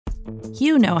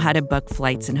You know how to book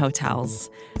flights and hotels.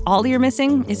 All you're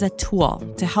missing is a tool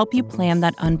to help you plan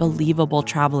that unbelievable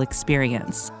travel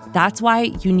experience. That's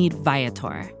why you need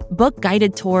Viator. Book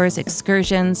guided tours,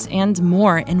 excursions, and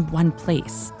more in one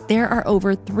place. There are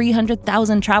over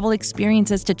 300,000 travel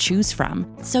experiences to choose from,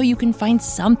 so you can find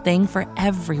something for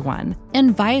everyone.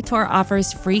 And Viator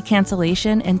offers free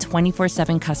cancellation and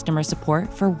 24/7 customer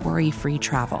support for worry-free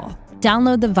travel.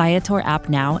 Download the Viator app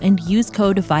now and use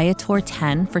code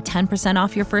Viator10 for 10%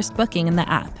 off your first booking in the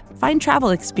app. Find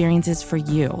travel experiences for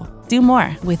you. Do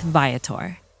more with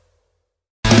Viator.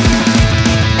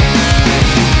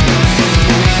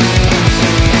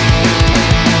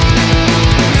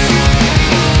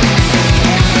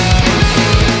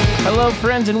 Hello,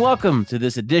 friends, and welcome to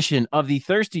this edition of the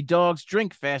Thirsty Dogs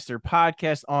Drink Faster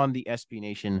podcast on the SB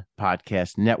Nation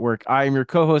Podcast Network. I am your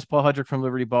co-host, Paul Hudrick from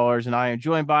Liberty Ballers, and I am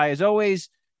joined by, as always,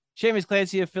 Seamus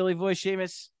Clancy of Philly Voice.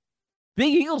 Seamus,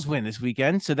 big Eagles win this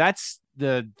weekend, so that's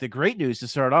the great news to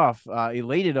start off.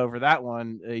 Elated over that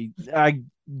one. I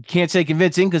can't say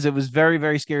convincing because it was very,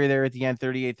 very scary there at the end,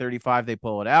 38-35. They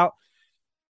pull it out.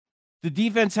 The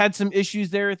defense had some issues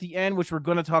there at the end, which we're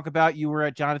going to talk about. You were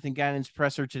at Jonathan Gannon's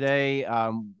presser today.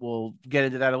 We'll get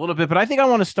into that a little bit, but I think I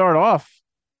want to start off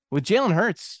with Jalen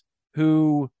Hurts,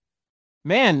 who,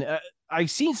 man,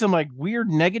 I've seen some like weird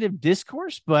negative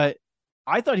discourse, but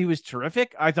I thought he was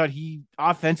terrific. I thought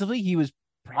offensively, he was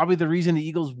probably the reason the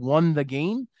Eagles won the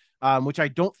game, which I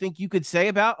don't think you could say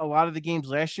about a lot of the games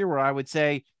last year, where I would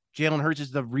say Jalen Hurts is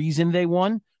the reason they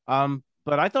won.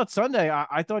 But I thought Sunday,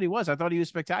 I thought he was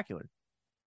spectacular.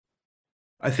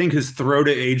 I think his throw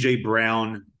to A.J.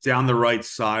 Brown down the right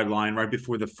sideline right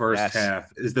before the first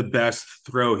half is the best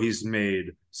throw he's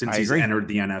made since he's entered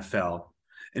the NFL.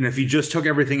 And if you just took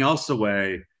everything else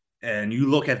away and you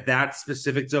look at that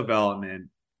specific development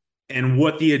and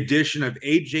what the addition of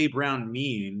A.J. Brown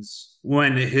means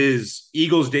when his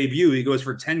Eagles debut, he goes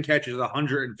for 10 catches,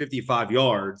 155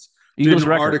 yards. There's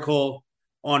an article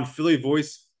on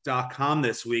PhillyVoice.com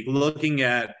this week looking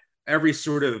at every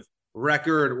sort of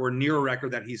record or near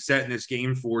record that he set in this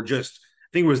game for just, I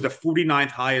think it was the 49th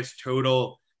highest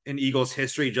total in Eagles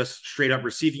history, just straight up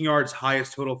receiving yards,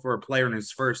 highest total for a player in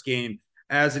his first game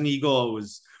as an Eagle. It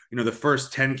was, the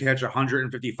first 10 catch,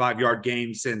 155-yard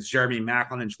game since Jeremy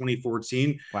Maclin in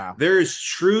 2014. Wow. There is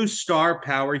true star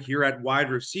power here at wide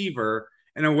receiver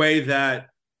in a way that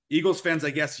Eagles fans, I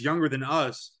guess, younger than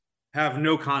us, have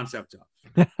no concept of.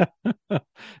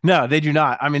 No, they do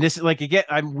not. I mean, this is like, again,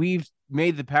 we've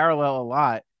made the parallel a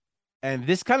lot, and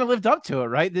this kind of lived up to it,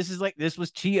 right? This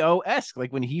was T.O.-esque,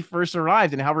 like when he first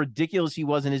arrived and how ridiculous he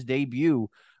was in his debut.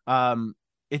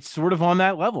 It's sort of on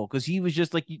that level because he was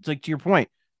just like to your point,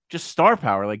 just star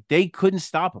power. Like they couldn't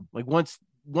stop him. Like once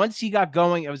he got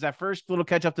going, it was that first little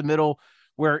catch up the middle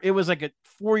where it was like a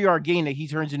 4-yard gain that he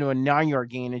turns into a 9-yard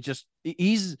gain. And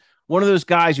he's one of those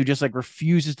guys who just like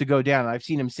refuses to go down. I've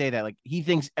seen him say that, like he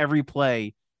thinks every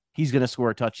play he's going to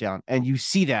score a touchdown, and you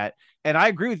see that. And I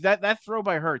agree with that. That throw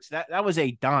by Hurts, that was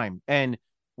a dime. And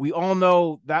we all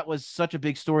know that was such a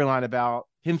big storyline about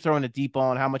him throwing a deep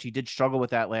ball and how much he did struggle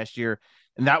with that last year.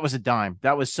 And that was a dime.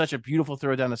 That was such a beautiful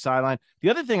throw down the sideline. The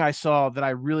other thing I saw that I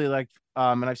really liked,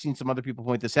 and I've seen some other people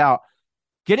point this out,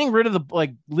 getting rid of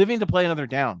living to play another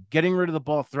down, getting rid of the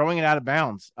ball, throwing it out of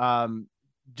bounds.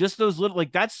 Just those little,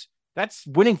 that's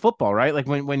winning football, right? Like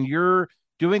when you're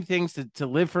doing things to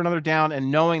live for another down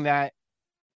and knowing that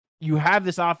you have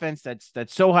this offense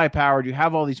that's so high powered, you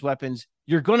have all these weapons,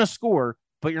 you're going to score,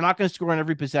 but you're not going to score on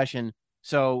every possession.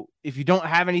 So if you don't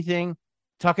have anything,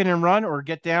 tuck it and run or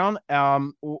get down,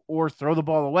 or throw the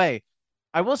ball away.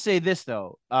 I will say this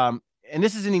though, and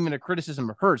this isn't even a criticism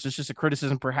of Hurts. It's just a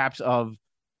criticism perhaps of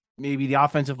maybe the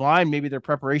offensive line, maybe their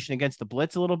preparation against the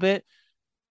blitz a little bit,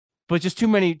 but just too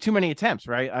many attempts,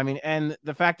 right? I mean, and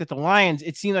the fact that the Lions,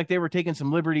 it seemed like they were taking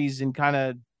some liberties and kind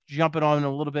of jumping on him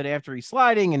a little bit after he's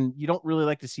sliding, and you don't really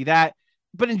like to see that.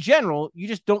 But in general, you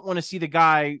just don't want to see the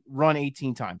guy run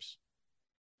 18 times.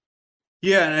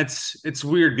 Yeah, and it's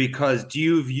weird because do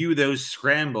you view those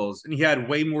scrambles, and he had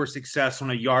way more success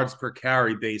on a yards per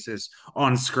carry basis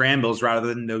on scrambles rather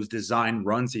than those design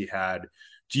runs he had.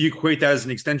 Do you equate that as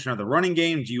an extension of the running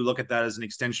game? Do you look at that as an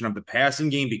extension of the passing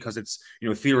game because it's,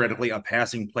 theoretically a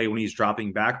passing play when he's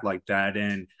dropping back like that?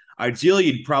 And ideally,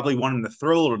 you'd probably want him to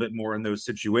throw a little bit more in those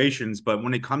situations. But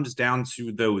when it comes down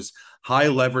to those high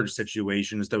leverage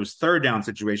situations, those third down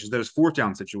situations, those fourth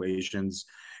down situations,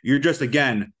 you're just,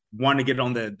 again, want to get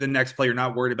on the next play. You're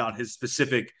not worried about his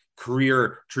specific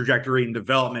career trajectory and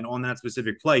development on that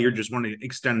specific play. You're just wanting to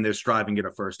extend this drive and get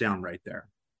a first down right there.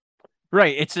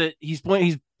 Right. He's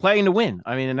playing to win.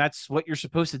 I mean, and that's what you're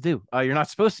supposed to do. You're not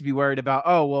supposed to be worried about,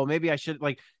 oh, well, maybe I should,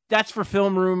 like, that's for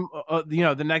film room,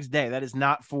 the next day. That is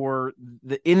not for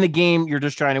in the game. You're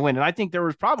just trying to win. And I think there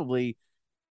was probably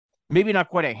maybe not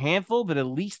quite a handful, but at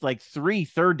least like 3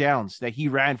 third downs that he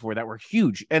ran for that were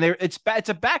huge. And it's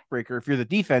a backbreaker. If you're the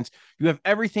defense, you have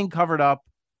everything covered up.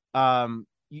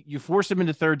 You force him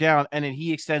into third down, and then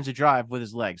he extends a drive with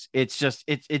his legs. It's just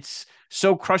it's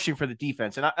so crushing for the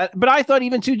defense. But I thought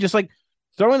even too, just like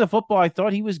throwing the football, I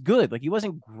thought he was good. Like, he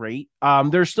wasn't great.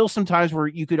 There's still some times where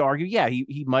you could argue, yeah,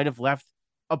 he might have left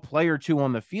a play or two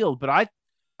on the field, but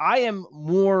I am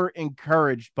more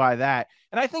encouraged by that.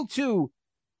 And I think too,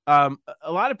 a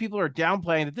lot of people are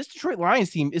downplaying that this Detroit Lions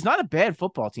team is not a bad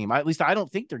football team. At least I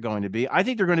don't think they're going to be. I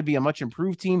think they're going to be a much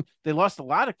improved team. They lost a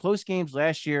lot of close games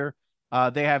last year.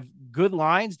 They have good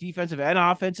lines, defensive and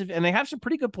offensive, and they have some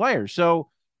pretty good players. So,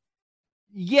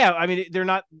 yeah, I mean,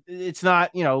 it's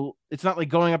not like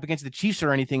going up against the Chiefs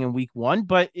or anything in week 1,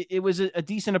 but it was a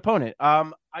decent opponent.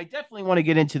 I definitely want to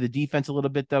get into the defense a little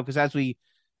bit, though, because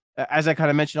as I kind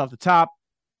of mentioned off the top,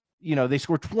 they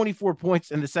scored 24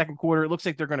 points in the second quarter. It looks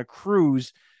like they're going to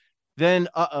cruise. Then,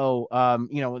 in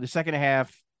the second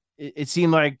half, it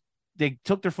seemed like they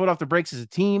took their foot off the brakes as a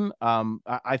team.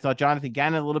 I thought Jonathan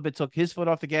Gannon a little bit took his foot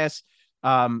off the gas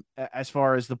as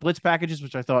far as the blitz packages,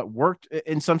 which I thought worked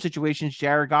in some situations.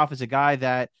 Jared Goff is a guy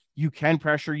that you can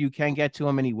pressure, you can get to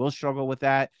him, and he will struggle with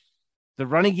that. The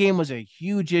running game was a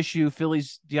huge issue.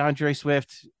 Philly's DeAndre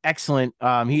Swift, excellent.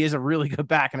 He is a really good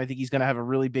back, and I think he's going to have a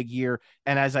really big year.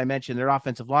 And as I mentioned, their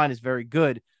offensive line is very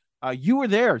good. You were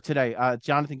there today,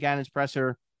 Jonathan Gannon's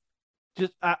presser.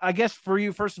 Just, I guess for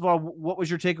you, first of all, what was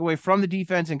your takeaway from the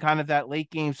defense and kind of that late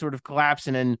game sort of collapse?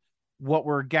 And then what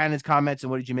were Gannon's comments,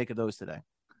 and what did you make of those today?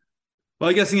 Well,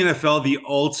 I guess in the NFL, the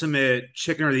ultimate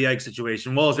chicken or the egg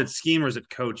situation, well, is it scheme or is it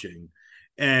coaching?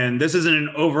 And this isn't an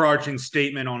overarching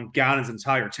statement on Gannon's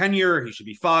entire tenure. He should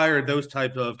be fired, those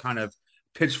type of kind of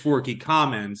pitchforky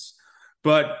comments.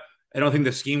 But I don't think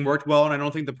the scheme worked well, and I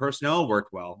don't think the personnel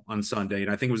worked well on Sunday.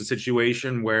 And I think it was a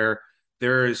situation where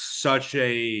there is such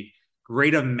a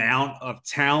great amount of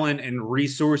talent and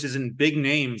resources and big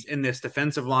names in this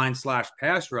defensive line /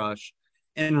 pass rush.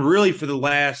 And really for the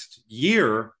last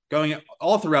year, going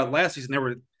all throughout last season, there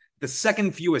were the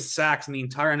second fewest sacks in the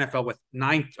entire NFL with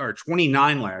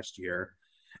 29 last year.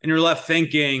 And you're left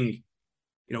thinking,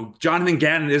 Jonathan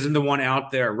Gannon isn't the one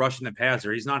out there rushing the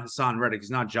passer. He's not Hassan Reddick. He's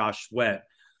not Josh Sweat.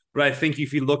 But I think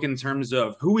if you look in terms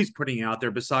of who he's putting out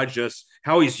there, besides just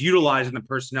how he's utilizing the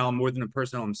personnel more than the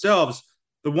personnel themselves,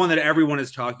 the one that everyone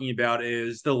is talking about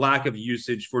is the lack of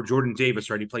usage for Jordan Davis,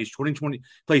 right? He plays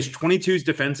 22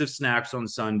 defensive snaps on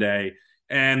Sunday,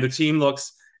 and the team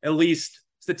looks, at least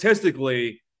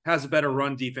statistically, has a better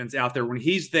run defense out there when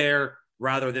he's there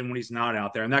rather than when he's not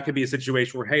out there. And that could be a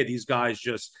situation where, hey, these guys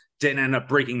just didn't end up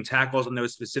breaking tackles on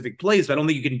those specific plays. But I don't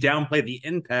think you can downplay the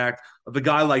impact of a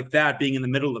guy like that being in the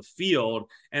middle of the field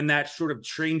and that sort of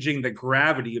changing the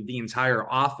gravity of the entire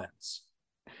offense.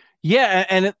 Yeah,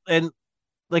 and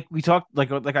like we talked,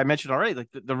 like I mentioned already, like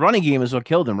the running game is what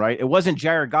killed them, right? It wasn't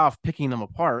Jared Goff picking them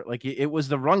apart. Like it was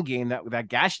the run game that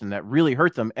gashed them, that really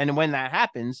hurt them. And when that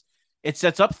happens, it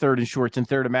sets up third and shorts and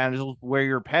third and manageable where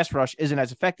your pass rush isn't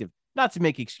as effective. Not to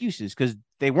make excuses, because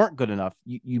they weren't good enough.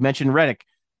 You mentioned Reddick.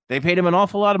 They paid him an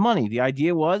awful lot of money. The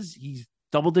idea was he's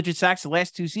double-digit sacks the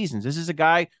last 2 seasons. This is a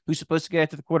guy who's supposed to get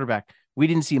after the quarterback. We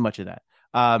didn't see much of that.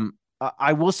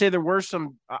 I will say there were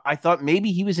some, I thought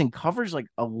maybe he was in coverage like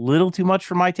a little too much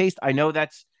for my taste. I know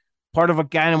that's part of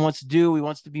what Gannon wants to do. He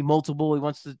wants to be multiple. He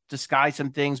wants to disguise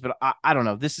some things, but I don't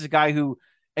know. This is a guy who,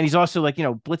 and he's also like,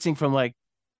 blitzing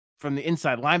from the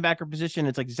inside linebacker position.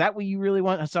 It's like, is that what you really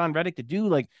want Hassan Reddick to do?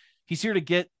 Like, he's here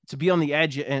to be on the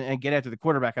edge and get after the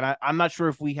quarterback. And I'm not sure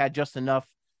if we had just enough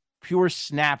pure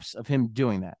snaps of him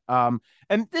doing that.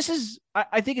 And this is,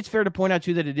 I think it's fair to point out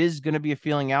too, that it is going to be a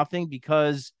feeling out thing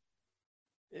because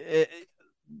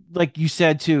like you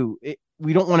said too,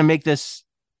 we don't want to make this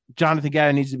Jonathan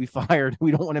Gannon needs to be fired.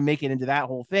 We don't want to make it into that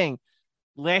whole thing.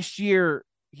 Last year,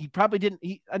 he didn't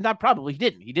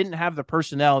have the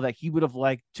personnel that he would have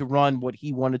liked to run what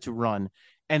he wanted to run.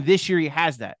 And this year he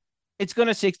has that. It's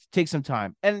going to take some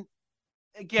time. And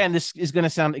again, this is going to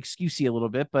sound excusey a little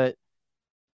bit, but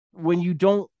when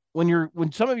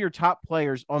some of your top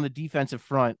players on the defensive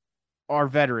front are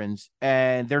veterans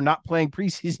and they're not playing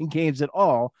preseason games at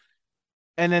all,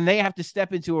 and then they have to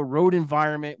step into a road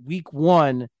environment week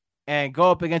 1 and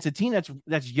go up against a team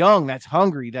that's young, that's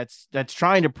hungry, that's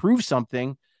trying to prove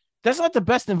something, that's not the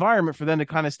best environment for them to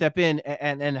kind of step in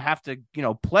and have to,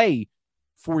 play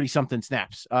 40 something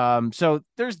snaps. So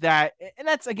there's that. And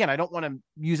that's, again, I don't want to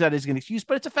use that as an excuse,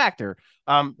 but it's a factor.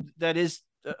 That is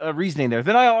a reasoning there.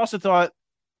 Then I also thought,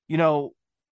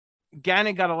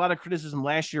 Gannon got a lot of criticism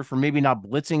last year for maybe not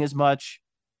blitzing as much.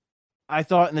 I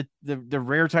thought in the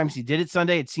rare times he did it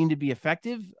Sunday, it seemed to be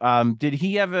effective. Did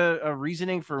he have a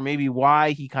reasoning for maybe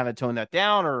why he kind of toned that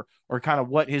down, or kind of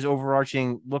what his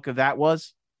overarching look of that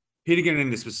was? He didn't get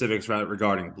into specifics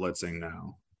regarding blitzing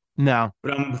now. No.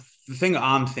 But the thing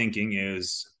I'm thinking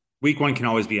is week one can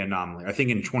always be an anomaly. I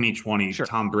think in 2020, sure,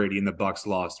 Tom Brady and the Bucs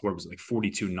lost, what was it, like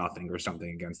 42-0 or something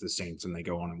against the Saints, and they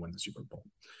go on and win the Super Bowl.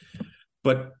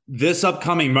 But this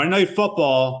upcoming Monday Night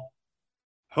Football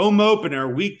home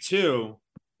opener, week 2,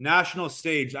 national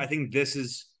stage, I think this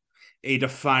is a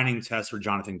defining test for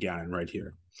Jonathan Gannon right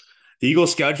here. The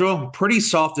Eagles' schedule, pretty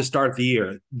soft to start the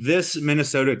year. This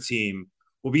Minnesota team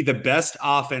will be the best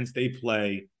offense they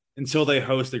play until they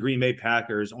host the Green Bay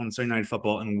Packers on Sunday Night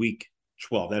Football in week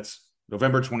 12. That's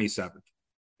November 27th.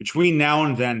 Between now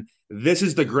and then, this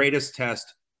is the greatest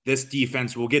test this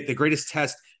defense will get, the greatest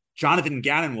test Jonathan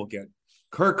Gannon will get.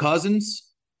 Kirk Cousins,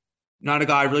 not a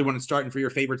guy I really want to start for your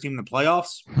favorite team in the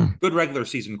playoffs. Good regular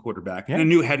season quarterback. Yeah. And a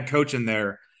new head coach in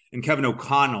there, and Kevin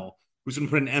O'Connell, who's going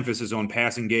to put an emphasis on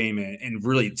passing game and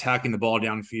really attacking the ball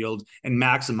downfield and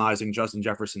maximizing Justin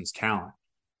Jefferson's talent.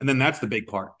 And then that's the big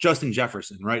part. Justin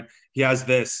Jefferson, right? He has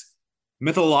this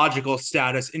mythological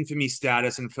status, infamy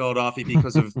status in Philadelphia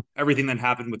because of everything that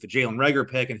happened with the Jalen Reagor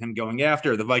pick and him going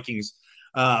after the Vikings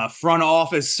front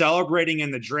office, celebrating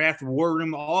in the draft war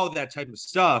room, all of that type of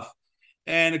stuff.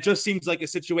 And it just seems like a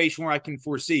situation where I can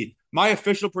foresee. My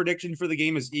official prediction for the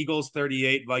game is Eagles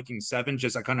 38, Vikings 7.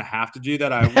 Just I kind of have to do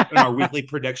that. In our weekly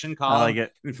prediction column. I like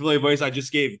it. In Philly Voice, I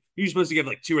just gave, you're supposed to give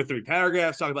like 2 or 3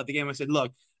 paragraphs talking about the game. I said,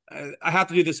 look, I have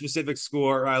to do the specific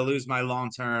score or I lose my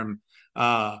long-term,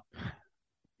 hardcore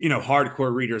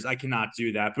readers. I cannot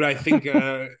do that. But I think you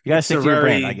got to stick to your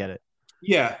brand. I get it.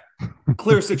 Yeah.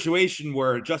 Clear situation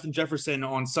where Justin Jefferson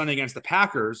on Sunday against the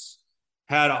Packers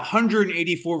had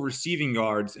 184 receiving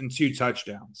yards and 2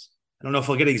 touchdowns. I don't know if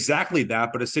he'll get exactly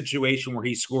that, but a situation where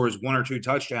he scores 1 or 2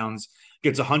 touchdowns,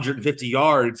 gets 150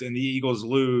 yards, and the Eagles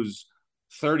lose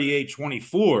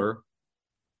 38-24,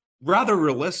 rather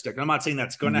realistic. I'm not saying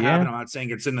that's going to happen. I'm not saying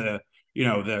it's in the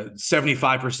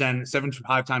 75%,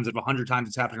 75 times of 100 times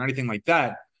it's happening or anything like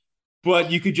that.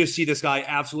 But you could just see this guy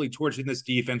absolutely torching this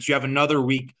defense. You have another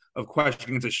week of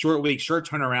questioning. It's a short week, short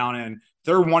turnaround, and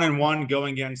they're 1-1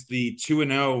 going against the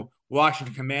 2-0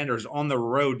 Washington Commanders on the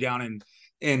road down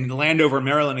in Landover,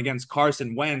 Maryland against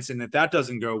Carson Wentz. And if that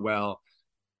doesn't go well,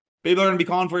 maybe they're going to be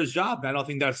calling for his job. I don't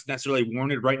think that's necessarily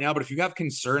warranted right now. But if you have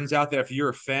concerns out there, if you're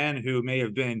a fan who may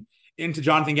have been into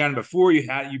Jonathan Gannon before,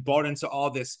 you bought into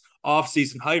all this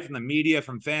offseason hype from the media,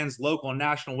 from fans, local,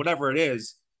 national, whatever it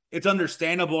is, it's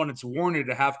understandable and it's warranted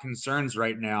to have concerns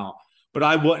right now. But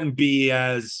I wouldn't be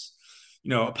as,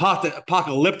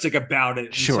 apocalyptic about it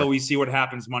until we see what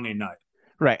happens Monday night.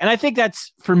 Right. And I think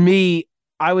that's, for me,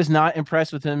 I was not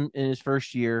impressed with him in his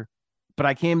first year, but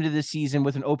I came into this season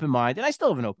with an open mind, and I still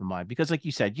have an open mind because, like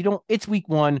you said, it's week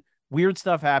 1, weird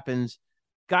stuff happens.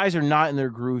 Guys are not in their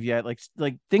groove yet. Like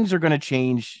things are going to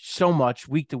change so much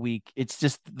week to week. It's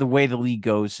just the way the league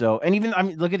goes. So, and even,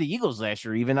 look at the Eagles last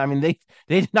year. They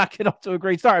did not get off to a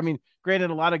great start. Granted,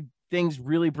 a lot of things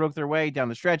really broke their way down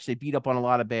the stretch. They beat up on a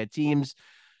lot of bad teams.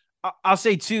 I'll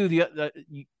say too,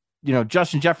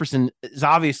 Justin Jefferson is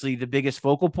obviously the biggest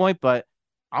focal point, but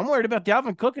I'm worried about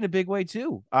Dalvin Cook in a big way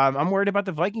too. I'm worried about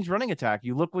the Vikings running attack.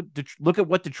 You look at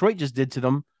what Detroit just did to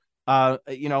them. I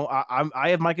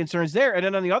have my concerns there. And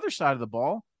then on the other side of the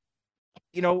ball,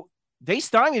 they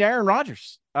stymied Aaron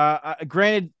Rodgers.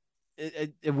 Granted,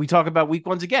 if we talk about week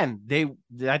 1s again,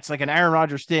 that's like an Aaron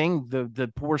Rodgers thing,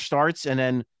 the poor starts and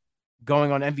then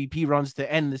going on MVP runs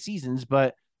to end the seasons.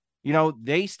 But,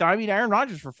 they stymied Aaron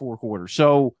Rodgers for 4 quarters.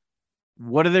 So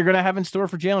what are they going to have in store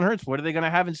for Jalen Hurts? What are they going to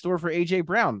have in store for A.J.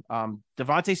 Brown?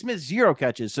 Devontae Smith, 0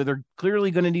 catches. So they're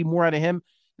clearly going to need more out of him.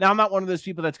 Now, I'm not one of those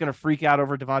people that's going to freak out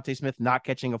over Devontae Smith not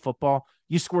catching a football.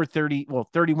 You scored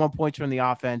 31 points from the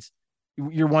offense.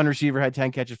 Your one receiver had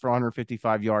 10 catches for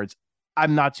 155 yards.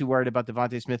 I'm not too worried about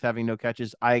Devontae Smith having no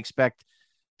catches. I expect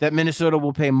that Minnesota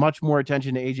will pay much more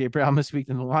attention to A.J. Brown this week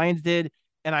than the Lions did,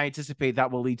 and I anticipate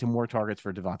that will lead to more targets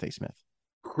for Devontae Smith.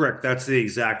 Correct. That's the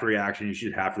exact reaction you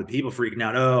should have for the people freaking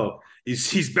out. Oh,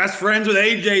 he's best friends with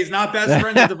A.J. He's not best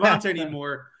friends with Devontae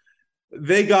anymore.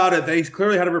 They got it. They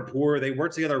clearly had a rapport. They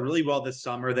worked together really well this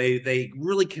summer. They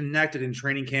really connected in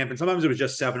training camp. And sometimes it was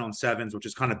just 7-on-7s, which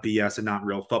is kind of BS and not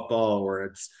real football, or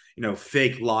it's,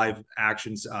 fake live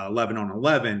actions,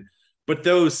 11-on-11. But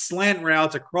those slant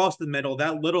routes across the middle,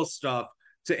 that little stuff,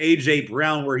 to AJ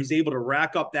Brown, where he's able to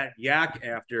rack up that yak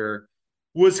after,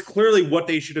 was clearly what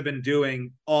they should have been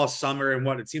doing all summer and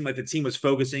what it seemed like the team was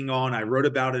focusing on. I wrote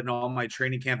about it in all my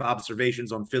training camp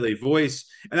observations on Philly Voice,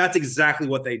 and that's exactly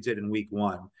what they did in week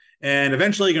one. And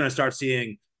eventually you're going to start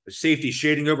seeing the safety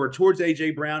shading over towards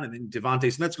AJ Brown, and then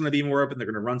DeVonta Smith's going to be more open. They're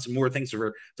going to run some more things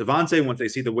for DeVonta once they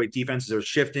see the way defenses are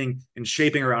shifting and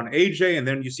shaping around AJ. And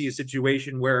then you see a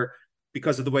situation where,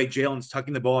 because of the way Jalen's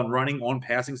tucking the ball and running on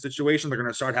passing situations, they're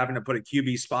going to start having to put a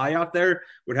QB spy out there.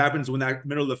 What happens when that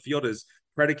middle of the field is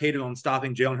predicated on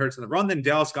stopping Jalen Hurts in the run, then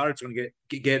Dallas Goedert's going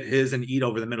to get his and eat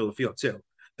over the middle of the field too.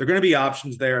 They're going to be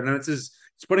options there. And then it's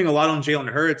putting a lot on Jalen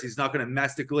Hurts. He's not going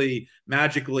to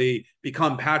magically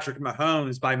become Patrick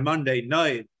Mahomes by Monday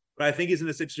night. But I think he's in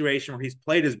a situation where he's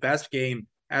played his best game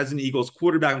as an Eagles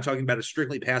quarterback. I'm talking about a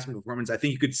strictly passing performance. I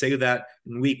think you could say that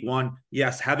in week one.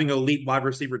 Yes, having elite wide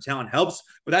receiver talent helps,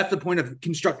 but that's the point of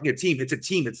constructing a team. It's a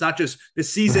team. It's not just the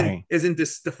season isn't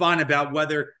defined about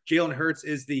whether Jalen Hurts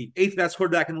is the 8th best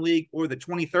quarterback in the league or the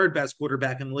 23rd best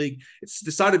quarterback in the league. It's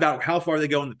decided about how far they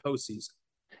go in the postseason.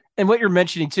 And what you're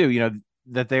mentioning too,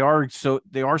 that they are so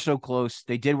close.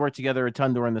 They did work together a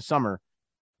ton during the summer.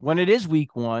 When it is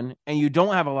week one and you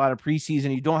don't have a lot of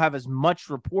preseason, you don't have as much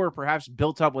rapport perhaps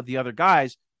built up with the other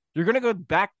guys, you're going to go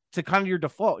back to kind of your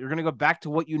default. You're going to go back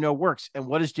to what you know works. And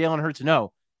what does Jalen Hurts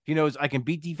know? He knows I can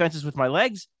beat defenses with my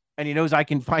legs, and he knows I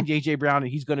can find AJ Brown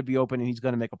and he's going to be open and he's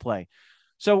going to make a play.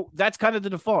 So that's kind of the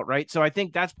default, right? So I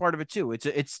think that's part of it too.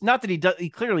 It's not that he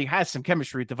clearly has some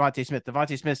chemistry with DeVonta Smith.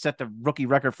 DeVonta Smith set the rookie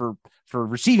record for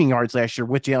receiving yards last year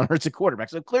with Jalen Hurts at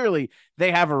quarterback. So clearly they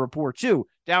have a rapport too.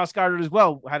 Dallas Goedert as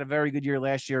well had a very good year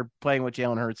last year playing with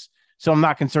Jalen Hurts. So I'm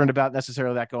not concerned about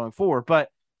necessarily that going forward. But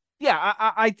yeah,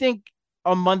 I think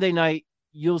on Monday night,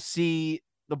 you'll see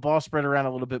the ball spread around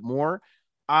a little bit more.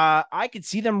 I could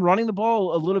see them running the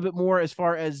ball a little bit more as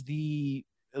far as the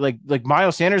like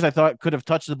Miles Sanders, I thought could have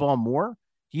touched the ball more.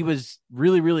 He was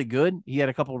really, really good. He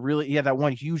had that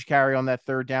one huge carry on that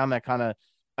third down that kind of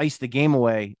iced the game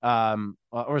away. Or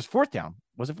was fourth down?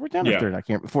 Was it fourth down or third? I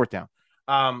can't. Fourth down.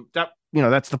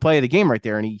 That's the play of the game right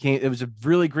there. And it was a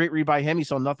really great read by him. He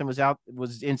saw nothing was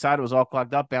inside. It was all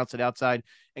clogged up, bounced it outside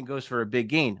and goes for a big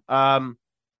gain. But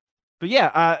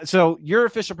yeah, so your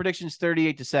official prediction is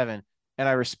 38-7, and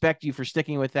I respect you for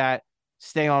sticking with that.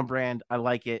 Stay on brand. I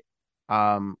like it.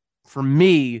 For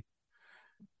me,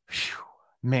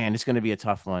 man, it's going to be a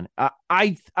tough one.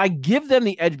 I give them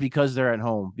the edge because they're at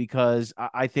home, because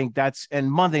I think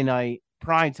and Monday night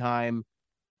prime time.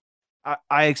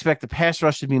 I expect the pass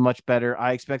rush to be much better.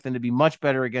 I expect them to be much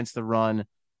better against the run.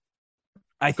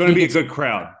 It's going to be a good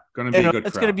crowd.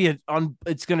 It's going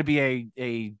to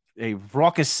be a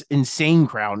raucous, insane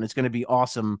crowd, and it's going to be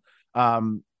awesome.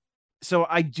 So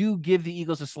I do give the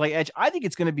Eagles a slight edge. I think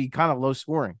it's going to be kind of low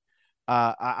scoring.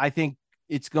 I think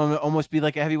it's going to almost be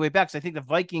like a heavyweight bout. I think the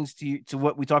Vikings, to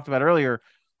what we talked about earlier,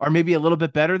 are maybe a little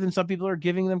bit better than some people are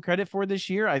giving them credit for this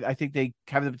year. I think they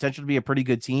have the potential to be a pretty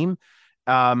good team.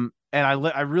 And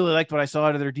I really liked what I saw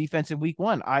out of their defense in week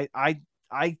one. I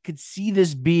could see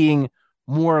this being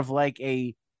more of like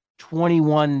a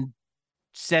 21-17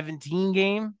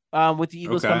 game with the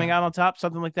Eagles coming out on top,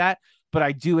 something like that. But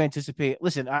I do anticipate,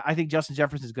 listen, I think Justin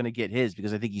Jefferson is going to get his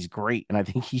because I think he's great. And I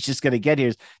think he's just going to get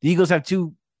his. The Eagles have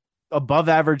two above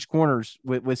average corners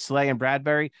with Slay and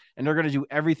Bradbury, and they're going to do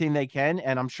everything they can.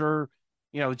 And I'm sure,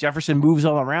 Jefferson moves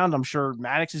all around. I'm sure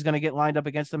Maddox is going to get lined up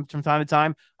against them from time to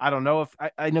time. I don't know if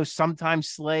I know sometimes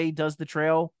Slay does the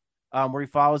trail where he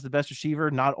follows the best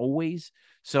receiver, not always.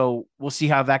 So we'll see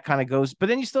how that kind of goes. But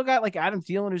then you still got like Adam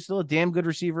Thielen, who's still a damn good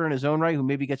receiver in his own right, who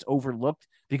maybe gets overlooked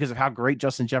because of how great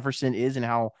Justin Jefferson is and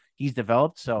how he's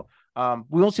developed. So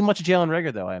we won't see much of Jalen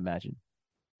Reagor, though, I imagine.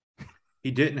 He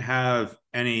didn't have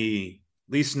any,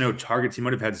 at least no targets. He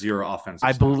might have had zero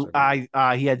offensive snaps.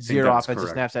 He had zero offensive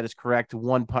snaps. That is correct.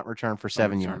 One punt return for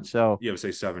 7 yards. So you have to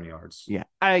say 7 yards. Yeah.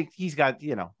 He's got,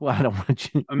 well, I don't want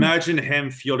you. Imagine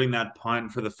him fielding that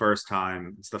punt for the first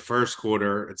time. It's the first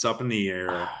quarter. It's up in the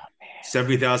air.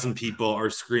 70,000 people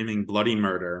are screaming bloody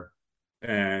murder.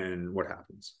 And what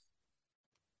happens?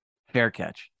 Fair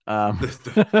catch.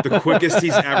 The quickest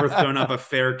he's ever thrown up a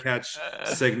fair catch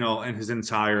signal in his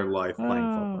entire life playing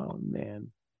football. Oh,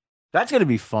 man. That's going to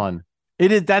be fun.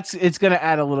 It is. It's going to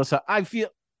add a little. I feel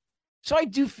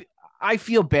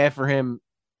bad for him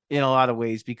in a lot of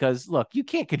ways because look, you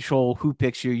can't control who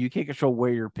picks you. You can't control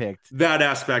where you're picked. That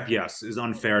aspect, yes, is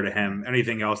unfair to him.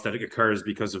 Anything else that occurs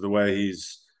because of the way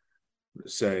he's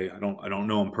I don't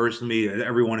know him personally.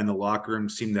 Everyone in the locker room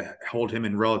seemed to hold him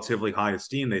in relatively high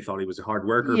esteem. They thought he was a hard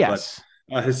worker, yes.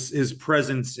 But his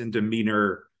presence and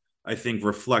demeanor, I think,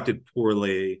 reflected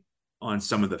poorly on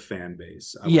some of the fan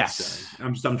base. I would Yes. say.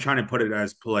 I'm trying to put it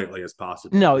as politely as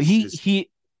possible. No,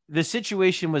 the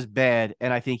situation was bad,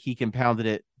 and I think he compounded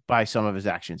it by some of his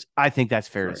actions. I think that's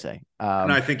fair to say.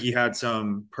 And I think he had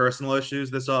some personal issues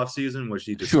this offseason, which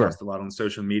he discussed a lot on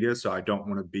social media. So I don't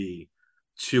want to be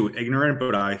too ignorant,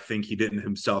 but I think he did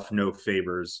himself no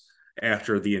favors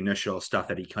after the initial stuff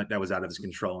that was out of his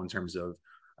control in terms of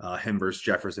him versus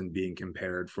Jefferson being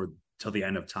compared till the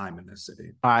end of time in this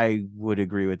city. I would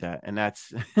agree with that. And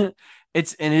that's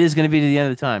it is going to be to the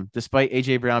end of the time, despite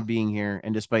AJ Brown being here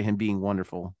and despite him being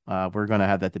wonderful. We're going to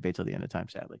have that debate till the end of time,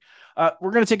 sadly.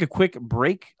 We're going to take a quick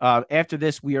break. After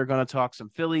this, we are going to talk some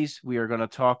Phillies. We are going to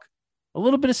talk a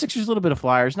little bit of Sixers, a little bit of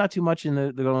Flyers, not too much in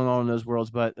the going on in those worlds,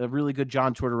 but a really good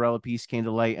John Tortorella piece came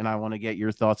to light, and I want to get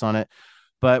your thoughts on it.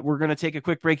 But we're going to take a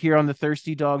quick break here on the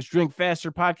Thirsty Dogs Drink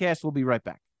Faster podcast. We'll be right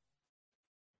back.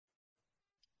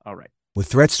 All right. With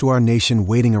threats to our nation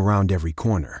waiting around every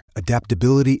corner,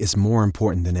 adaptability is more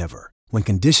important than ever. When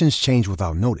conditions change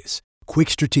without notice, quick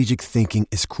strategic thinking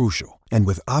is crucial. And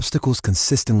with obstacles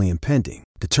consistently impending,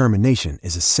 determination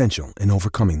is essential in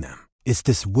overcoming them. It's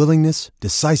this willingness,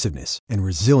 decisiveness, and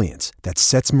resilience that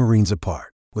sets Marines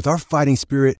apart. With our fighting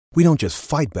spirit, we don't just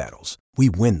fight battles, we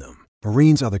win them.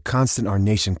 Marines are the constant our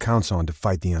nation counts on to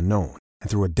fight the unknown. And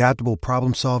through adaptable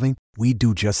problem solving, we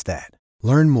do just that.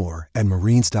 Learn more at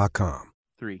marines.com.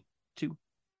 3, 2.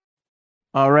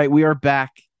 All right, we are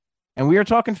back, and we are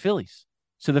talking Phillies.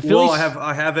 So the Phillies. Well,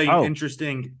 I have an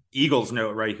interesting Eagles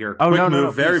note right here. Oh, Quick no, move,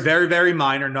 no, very, very, very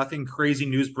minor. Nothing crazy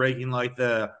news breaking like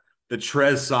the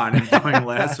Trez signing during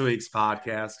last week's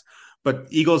podcast. But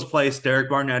Eagles placed Derek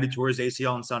Barnett, who tore his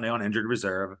ACL on Sunday on injured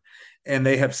reserve, and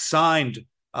they have signed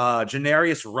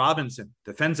Janarius Robinson,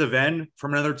 defensive end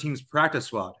from another team's practice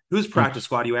squad. Whose practice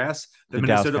squad, you ask? The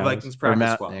Minnesota Vikings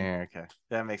practice squad. Okay,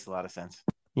 that makes a lot of sense.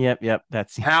 Yep.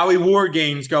 That's Howie War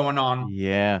games going on.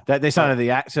 Yeah, that they signed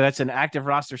so that's an active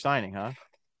roster signing, huh?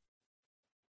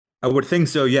 I would think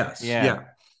so. Yes. Yeah.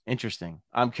 Interesting.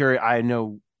 I'm curious. I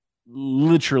know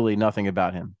literally nothing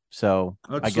about him, so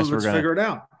I guess let's figure it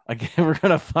out. We're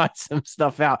gonna find some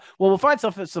stuff out. Well, we'll find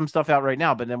some stuff out right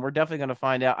now, but then we're definitely gonna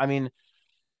find out. I mean,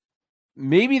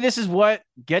 maybe this is what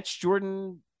gets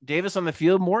Jordan Davis on the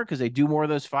field more because they do more of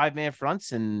those 5-man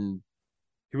fronts. And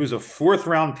he was a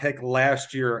 4th-round pick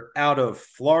last year out of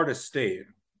Florida State.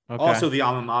 Okay. Also the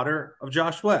alma mater of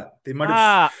Josh Sweat. They might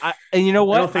have. And you know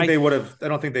what? I don't think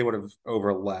they would have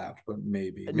overlapped, but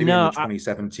maybe in the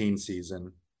 2017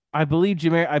 season. I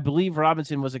believe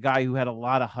Robinson was a guy who had a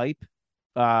lot of hype.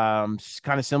 Kind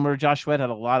of similar to Josh Sweat, had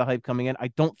a lot of hype coming in. I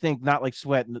don't think not like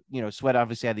Sweat. Sweat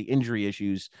obviously had the injury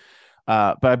issues.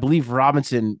 But I believe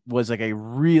Robinson was like a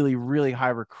really, really high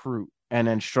recruit and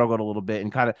then struggled a little bit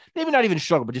and kind of maybe not even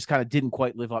struggled, but just kind of didn't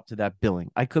quite live up to that billing.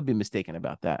 I could be mistaken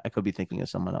about that. I could be thinking of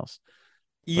someone else.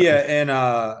 Yeah. And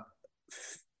I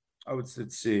would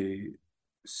see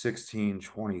 16,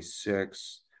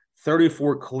 26,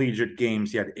 34 collegiate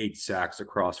games. He had 8 sacks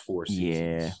across 4 seasons.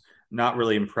 Yeah. Not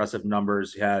really impressive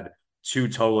numbers. He had 2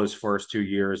 total his first 2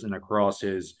 years, and across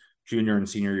his junior and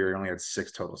senior year, he only had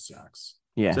 6 total sacks.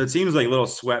 Yeah. So it seems like little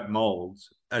Sweat molds,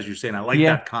 as you're saying. I like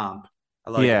that comp. I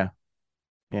like it.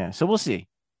 Yeah. So we'll see.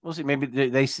 Maybe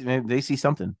they see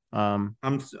something. I'm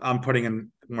putting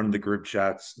in one of the group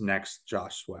chats next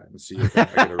Josh Sweat and see if I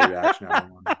get a reaction out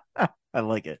of one. I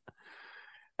like it.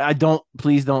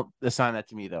 Please don't assign that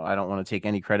to me though. I don't want to take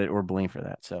any credit or blame for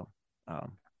that. So, but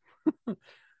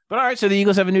all right. So the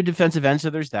Eagles have a new defensive end. So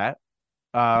there's that.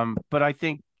 But I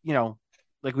think,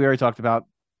 like we already talked about,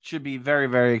 should be very,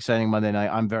 very exciting Monday night.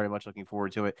 I'm very much looking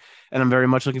forward to it. And I'm very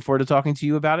much looking forward to talking to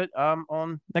you about it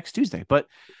on next Tuesday. But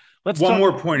let's One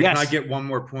more point. Yes. Can I get one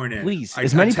more point in? Please.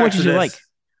 As many points as you like.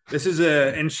 This is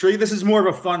this is more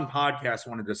of a fun podcast I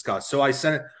want to discuss. So I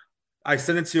sent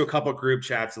it to a couple of group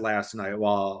chats last night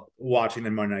while watching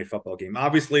the Monday Night Football game.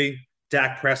 Obviously,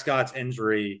 Dak Prescott's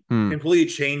injury completely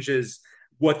changes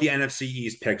what the NFC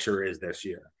East picture is this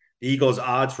year. The Eagles'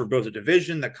 odds for both the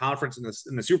division, the conference,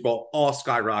 and the Super Bowl all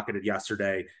skyrocketed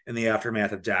yesterday in the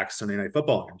aftermath of Dak's Sunday Night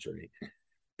Football injury.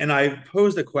 And I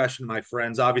posed a question to my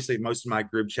friends. Obviously, most of my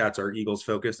group chats are Eagles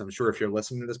focused. I'm sure if you're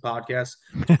listening to this podcast,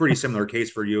 it's a pretty similar case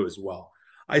for you as well.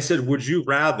 I said, would you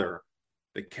rather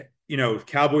the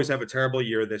Cowboys have a terrible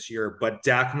year this year, but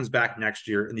Dak comes back next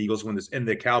year and the Eagles win this and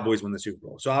the Cowboys win the Super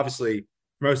Bowl? So obviously,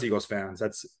 for most Eagles fans,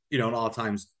 that's an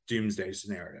all-time doomsday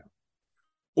scenario.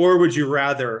 Or would you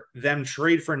rather them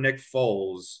trade for Nick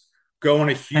Foles, go on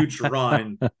a huge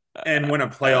run, and win a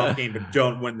playoff game, but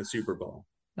don't win the Super Bowl?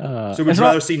 So would you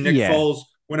rather see Nick Foles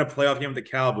win a playoff game with the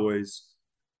Cowboys?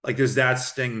 Like, does that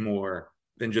sting more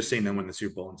than just seeing them win the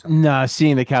Super Bowl in time. No,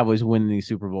 seeing the Cowboys win the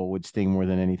Super Bowl would sting more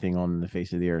than anything on the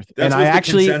face of the earth. That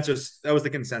was the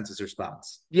consensus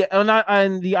response. Yeah,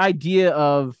 and the idea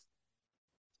of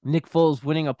Nick Foles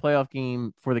winning a playoff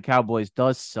game for the Cowboys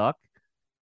does suck,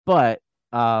 but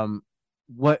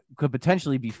what could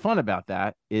potentially be fun about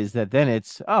that is that then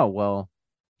it's, oh, well,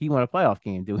 he won a playoff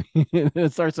game.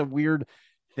 It starts a weird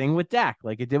thing with Dak,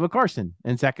 like it did with Carson.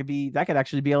 And that could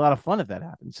actually be a lot of fun if that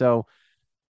happens. So,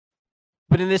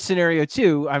 but in this scenario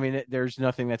too, I mean, there's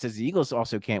nothing that says the Eagles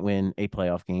also can't win a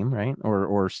playoff game, right? Or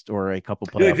a couple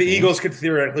playoff like the games. Eagles could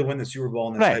theoretically win the Super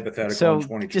Bowl in this hypothetical so in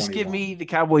 2021. Just give me the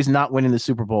Cowboys not winning the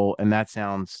Super Bowl, and that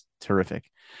sounds terrific.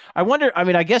 I wonder, I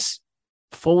mean, I guess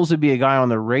Foles would be a guy on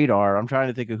the radar. I'm trying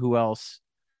to think of who else.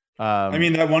 I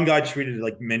mean, that one guy tweeted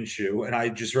like Minshew, and I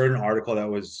just wrote an article that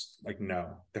was like, no.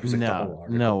 That was like the whole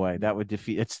article. No way. That would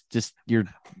defeat. It's just you're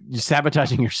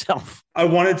sabotaging yourself. I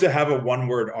wanted to have a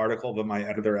one-word article, but my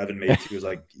editor Evan Macy was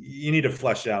like, you need to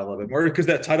flesh it out a little bit more, because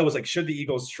that title was like, should the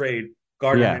Eagles trade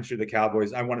Gardner Minshew the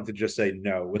Cowboys? I wanted to just say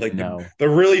no with like the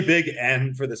really big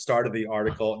N for the start of the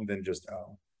article, and then just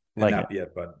and like not be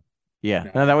it. But yeah,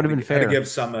 no, that would have been fair. To give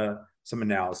some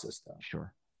analysis though.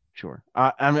 Sure.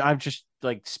 I mean, I'm just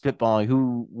like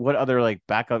spitballing. What other like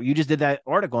backup? You just did that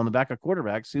article on the backup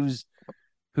quarterbacks.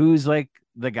 Who's like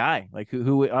the guy? Like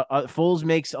who Foles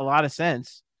makes a lot of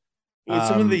sense.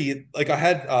 Some of the I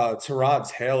had Tyrod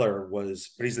Taylor but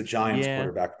he's the Giants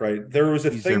quarterback, right? There was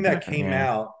a thing that came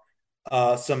out,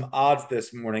 some odds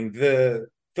this morning. The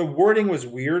wording was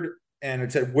weird, and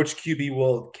it said which QB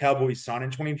will Cowboys sign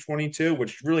in 2022,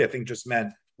 which really I think just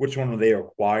meant which one will they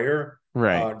acquire.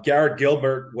 Right. Garrett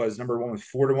Gilbert was number one with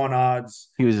 4-1 odds.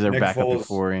 He was their backup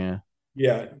before, yeah.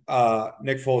 Yeah.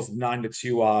 Nick Foles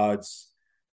 9-2 odds.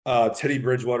 Teddy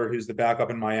Bridgewater, who's the backup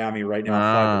in Miami right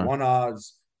now, 5-1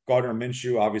 odds. Gardner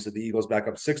Minshew, obviously the Eagles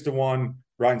backup, 6-1.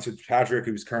 Ryan Fitzpatrick,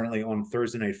 who's currently on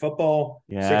Thursday Night Football,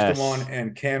 6-1,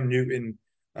 and Cam Newton,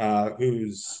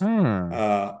 who's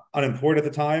unemployed at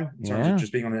the time in terms of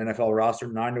just being on an NFL roster,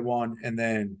 9-1, and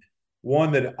then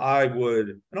one that I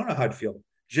don't know how I'd feel.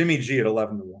 Jimmy G at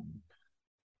 11-1.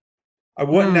 I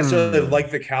wouldn't necessarily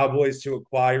like the Cowboys to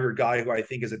acquire a guy who I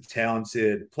think is a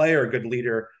talented player, a good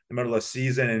leader in the middle of the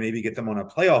season, and maybe get them on a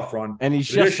playoff run. And he's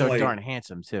just so darn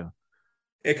handsome too.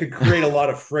 It could create a lot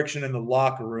of friction in the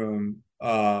locker room.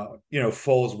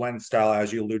 Foles Wentz style,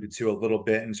 as you alluded to a little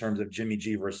bit, in terms of Jimmy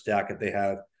G versus Dak, if they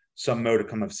have some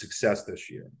modicum of success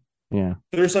this year. Yeah,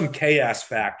 there's some chaos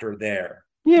factor there.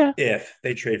 Yeah, if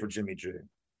they trade for Jimmy G.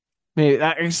 Maybe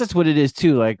I guess that's what it is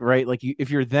too. Like, right? Like, if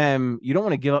you're them, you don't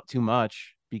want to give up too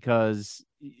much, because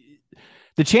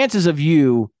the chances of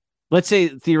you, let's say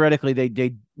theoretically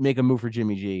they make a move for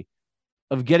Jimmy G,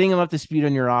 of getting him up to speed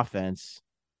on your offense,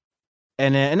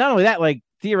 and not only that, like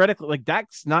theoretically, like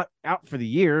Dak's not out for the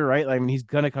year, right? Like, I mean, he's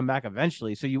gonna come back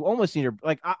eventually, so you almost need to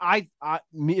like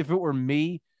if it were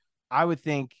me, I would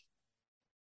think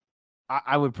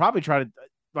I would probably try to.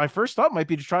 My first thought might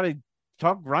be to try to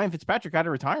talk Ryan Fitzpatrick out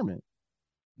of retirement.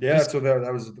 Yeah, so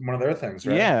that was one of their things,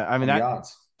 right? Yeah, I mean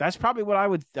that's probably what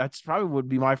would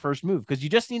be my first move, because you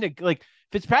just need to, like,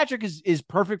 Fitzpatrick is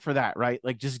perfect for that, right?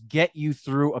 Like, just get you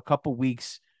through a couple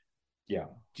weeks. Yeah,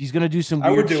 he's gonna do some.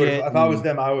 I would do it if I was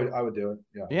them. I would do it.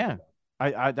 Yeah.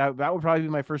 That would probably be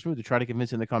my first move, to try to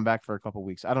convince him to come back for a couple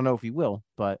weeks. I don't know if he will,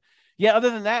 but yeah. Other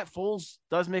than that, Foles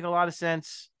does make a lot of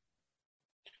sense.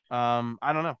 I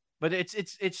don't know. But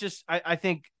it's just, I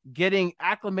think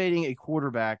acclimating a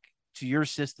quarterback to your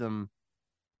system.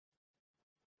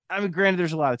 I mean, granted,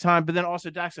 there's a lot of time, but then also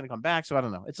Dak's going to come back, so I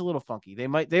don't know. It's a little funky. They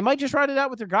might just ride it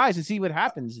out with their guys and see what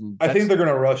happens. And I think they're going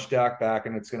to rush Dak back,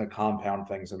 and it's going to compound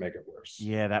things and make it worse.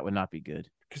 Yeah, that would not be good,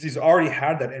 because he's already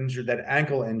had that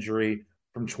ankle injury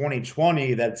from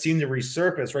 2020 that seemed to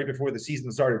resurface right before the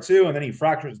season started too, and then he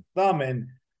fractures his thumb, and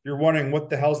you're wondering what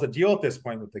the hell's the deal at this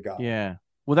point with the guy. Yeah,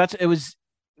 well,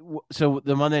 so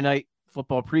the Monday Night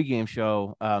Football pregame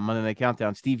show, Monday Night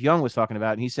Countdown, Steve Young was talking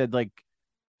about, and he said, like,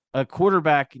 a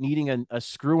quarterback needing a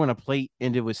screw and a plate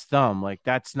into his thumb, like,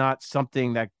 that's not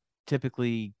something that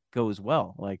typically goes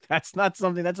well. Like, that's not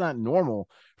normal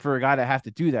for a guy to have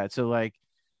to do that. So, like,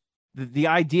 the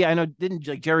idea, I know, didn't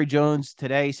like Jerry Jones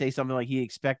today say something like he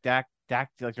expect Dak,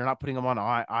 like, they're not putting him on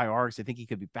IR because they think he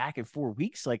could be back in 4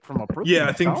 weeks, like, from a pro. Yeah,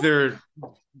 I think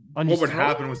what would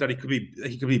happen was that he could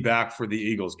be back for the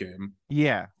Eagles game.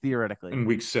 Yeah, theoretically in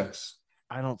week 6.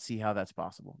 I don't see how that's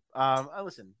possible.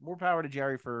 Listen, more power to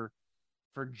Jerry for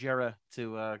Jera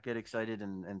to get excited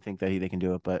and think that they can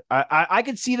do it. But I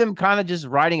could see them kind of just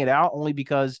riding it out, only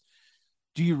because,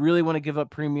 do you really want to give up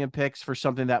premium picks for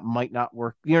something that might not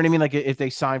work? You know what I mean? Like, if they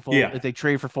sign Foles, if they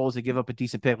trade for Foles, they give up a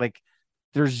decent pick. Like,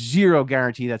 there's zero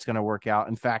guarantee that's going to work out.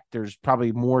 In fact, there's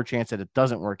probably more chance that it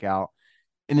doesn't work out.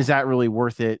 And is that really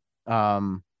worth it?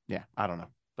 Yeah, I don't know.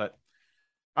 But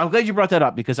I'm glad you brought that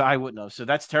up because I wouldn't know. So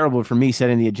that's terrible for me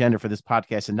setting the agenda for this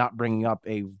podcast and not bringing up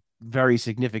a very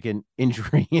significant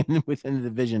injury within the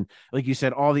division. Like you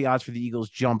said, all the odds for the Eagles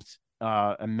jumped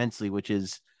immensely, which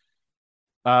is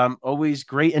always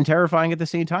great and terrifying at the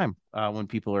same time when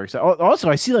people are excited. Also,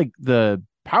 I see like the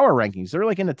power rankings. They're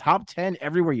like in the top 10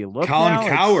 everywhere you look. Colin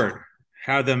Cowherd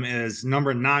had them as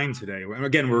number 9 today.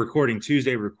 Again, we're recording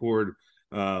Tuesday, record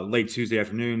late Tuesday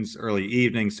afternoons, early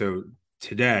evening. So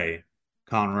today,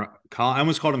 Colin, I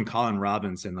almost called him Colin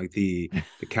Robinson, like the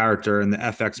character in the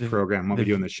FX program, What We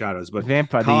Do in the Shadows. But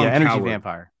vampire, the energy Cowherd,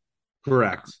 vampire.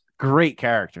 Correct. Great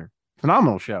character.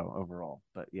 Phenomenal show overall.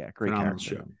 But yeah, great phenomenal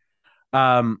character.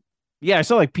 Show. Yeah, I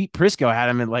saw like Pete Prisco had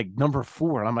him at like number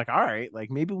 4. And I'm like, all right, like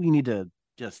maybe we need to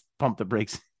just pump the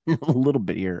brakes a little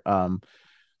bit here.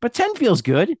 But 10 feels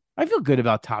good. I feel good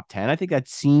about top 10. I think that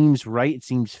seems right. It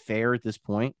seems fair at this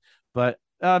point, but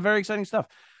very exciting stuff.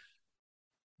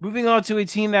 Moving on to a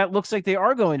team that looks like they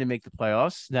are going to make the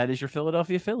playoffs. That is your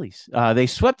Philadelphia Phillies. They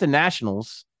swept the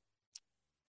Nationals.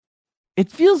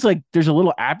 It feels like there's a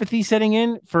little apathy setting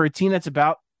in for a team that's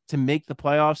about to make the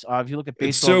playoffs. If you look at baseball,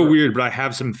 it's so weird, but I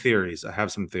have some theories.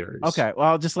 Okay,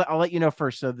 well, I'll let you know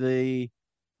first. So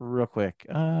real quick,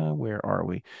 where are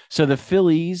we? So the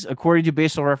Phillies, according to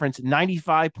Baseball Reference,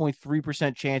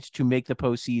 95.3% chance to make the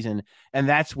postseason, and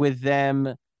that's with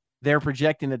them. They're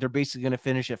projecting that they're basically going to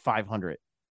finish at 500,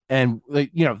 and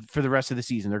for the rest of the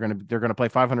season, they're going to play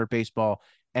 500 baseball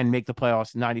and make the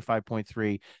playoffs.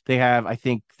 95.3. They have, I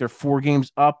think, they're 4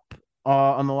 games up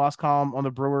on the loss column on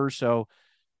the Brewers, so.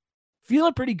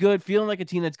 Feeling pretty good, feeling like a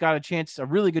team that's got a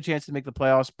really good chance to make the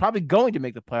playoffs, probably going to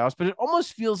make the playoffs, but it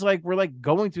almost feels like we're like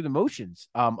going through the motions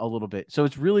a little bit. So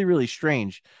it's really, really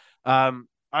strange. I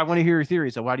want to hear your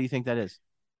theories. So why do you think that is?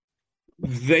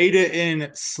 They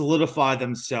didn't solidify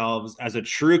themselves as a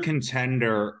true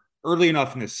contender early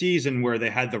enough in the season where they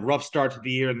had the rough start to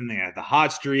the year, then they had the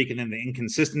hot streak, and then the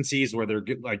inconsistencies where they're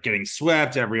like getting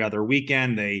swept every other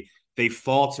weekend. They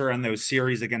falter in those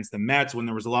series against the Mets when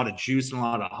there was a lot of juice and a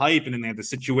lot of hype. And then they had the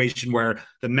situation where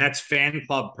the Mets fan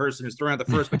club person is throwing out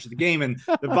the first pitch of the game and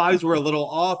the vibes were a little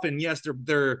off. And yes,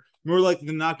 they're more likely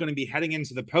than not going to be heading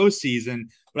into the postseason.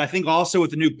 But I think also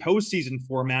with the new postseason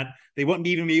format, they wouldn't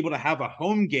even be able to have a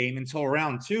home game until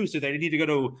round 2. So they need to go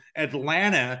to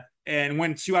Atlanta and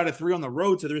win 2 out of 3 on the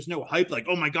road. So there's no hype like,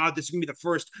 oh my God, this is going to be the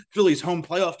first Phillies home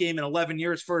playoff game in 11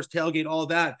 years, first tailgate, all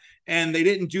that. And they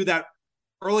didn't do that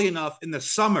early enough in the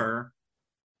summer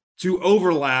to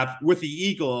overlap with the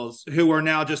Eagles, who are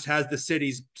now just has the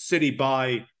city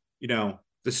by, the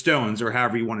Stones or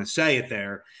however you want to say it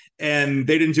there. And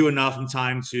they didn't do enough in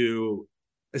time to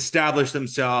establish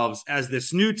themselves as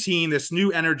this new team, this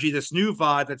new energy, this new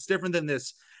vibe that's different than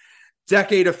this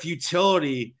decade of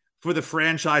futility for the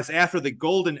franchise after the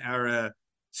golden era,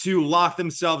 to lock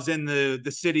themselves in the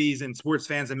cities and sports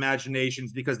fans'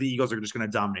 imaginations because the Eagles are just going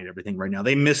to dominate everything right now.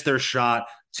 They missed their shot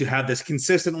to have this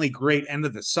consistently great end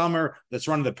of the summer, this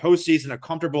run of the postseason, a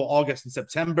comfortable August and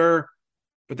September.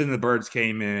 But then the Birds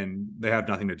came in. They have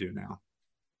nothing to do now.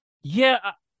 Yeah,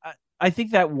 I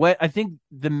think I think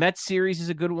the Mets series is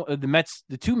a good one.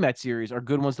 The 2 Mets series are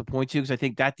good ones to point to because I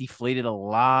think that deflated a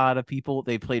lot of people.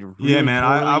 They played really man.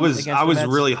 I was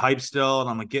really hyped still, and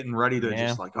I'm like getting ready to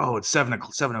just like, oh, it's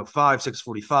 7:05,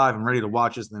 6:45. I'm ready to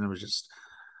watch this, and then it was just,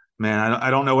 man,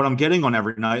 I don't know what I'm getting on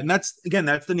every night. And that's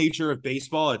the nature of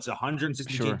baseball. It's a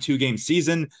 162 game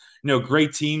season.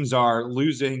 Great teams are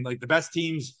losing. Like the best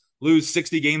teams lose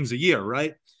 60 games a year,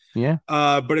 right? Yeah.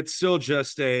 But it's still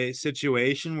just a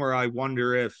situation where I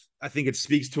wonder if I think it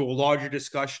speaks to a larger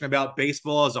discussion about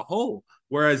baseball as a whole.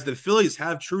 Whereas the Phillies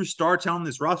have true star talent in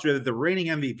this roster. They have the reigning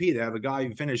MVP. They have a guy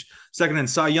who finished second in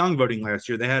Cy Young voting last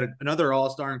year. They had another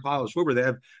all-star in Kyle Schwarber. They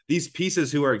have these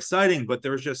pieces who are exciting, but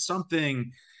there's just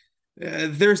something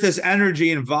there's this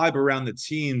energy and vibe around the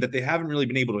team that they haven't really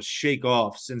been able to shake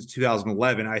off since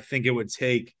 2011. I think it would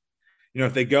take,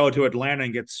 if they go to Atlanta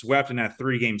and get swept in that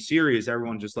 3-game series,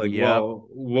 everyone just like, well,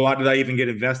 why did I even get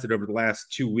invested over the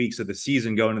last 2 weeks of the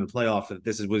season going to the playoff? That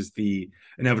this was the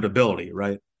inevitability,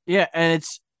 right? Yeah, and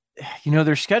it's,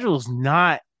 their schedule is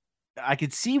not. I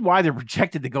could see why they're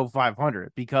projected to go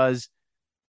 500 because,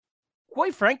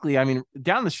 quite frankly, I mean,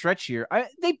 down the stretch here,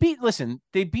 they've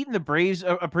beaten the Braves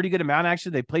a pretty good amount.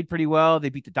 Actually, they played pretty well. They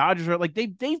beat the Dodgers. Like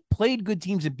they've played good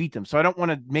teams and beat them. So I don't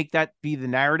want to make that be the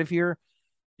narrative here.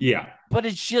 Yeah, but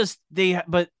it's just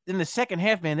but in the second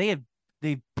half, man,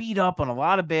 they beat up on a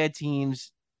lot of bad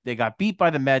teams. They got beat by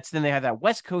the Mets. Then they had that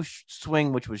West Coast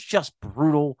swing, which was just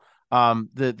brutal.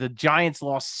 The Giants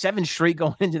lost 7 straight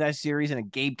going into that series, and a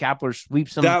Gabe Kapler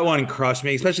sweeps them. That one crushed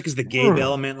me, especially because the Gabe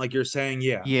element, like you're saying,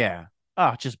 yeah,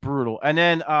 oh, just brutal. And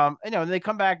then they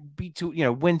come back, win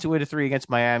 2-3 against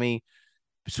Miami,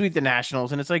 sweep the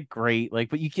Nationals, and it's like great, like,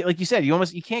 but you can't, like you said,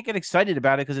 you can't get excited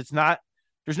about it because it's not.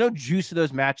 There's no juice to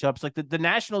those matchups. Like the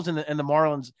Nationals and the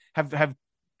Marlins have AAA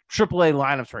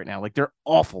lineups right now. Like they're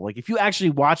awful. Like if you actually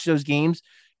watch those games,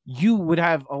 you would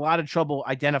have a lot of trouble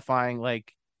identifying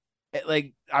like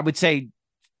I would say,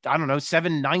 I don't know,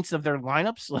 7/9 of their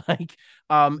lineups.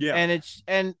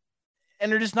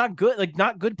 And they're just not good, like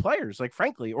not good players, like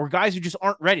frankly, or guys who just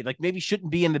aren't ready, like maybe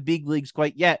shouldn't be in the big leagues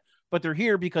quite yet, but they're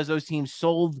here because those teams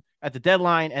sold at the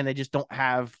deadline and they just don't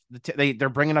have they're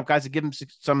bringing up guys to give them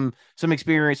some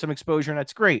experience, some exposure, and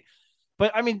that's great.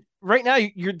 But I mean, right now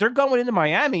they're going into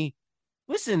Miami.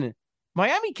 Listen,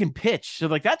 Miami can pitch, so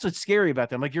like that's what's scary about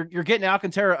them. Like you're getting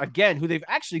Alcantara again, who they've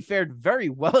actually fared very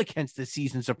well against this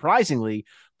season, surprisingly.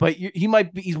 But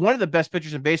he's one of the best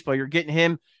pitchers in baseball. You're getting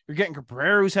him. You're getting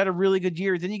Cabrera, who's had a really good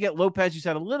year. Then you get Lopez, who's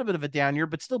had a little bit of a down year,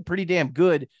 but still pretty damn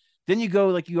good. Then you go,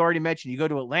 like you already mentioned, you go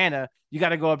to Atlanta. You got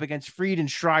to go up against Fried and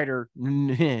Strider.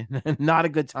 Not a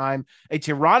good time. A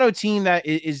Toronto team that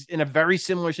is in a very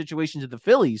similar situation to the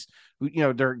Phillies.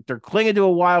 They're clinging to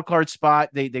a wild card spot.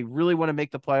 They really want to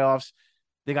make the playoffs.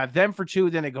 They got them for 2.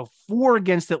 Then they go 4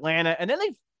 against Atlanta, and then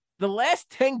the last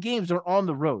 10 games are on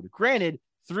the road. Granted,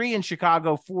 3 in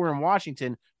Chicago, 4 in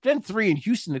Washington, then 3 in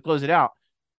Houston to close it out.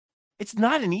 It's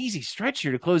not an easy stretch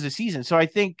here to close the season. So I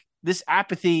think this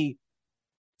apathy.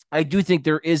 I do think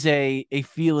there is a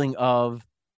feeling of,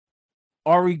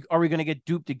 are we going to get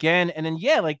duped again? And then,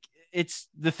 like it's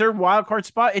the 3rd wild card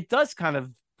spot. It does kind of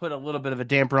put a little bit of a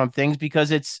damper on things because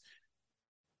it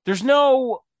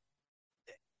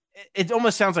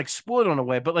almost sounds like split on a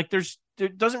way, but like there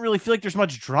doesn't really feel like there's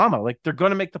much drama. Like they're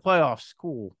going to make the playoffs.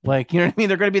 Cool. Like, you know what I mean?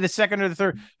 They're going to be the 2nd or the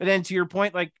 3rd, but then to your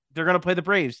point, like they're going to play the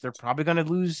Braves. They're probably going to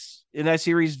lose in that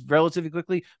series relatively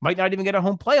quickly. Might not even get a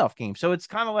home playoff game. So it's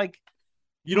kind of like,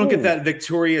 you don't get that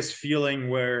victorious feeling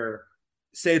where,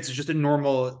 say, it's just a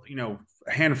normal,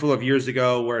 handful of years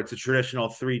ago where it's a traditional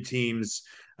 3 teams,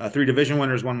 3 division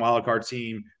winners, 1 wild card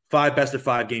team, 5 best of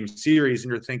 5 game series.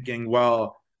 And you're thinking,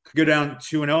 well, could go down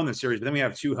 2-0 in the series, but then we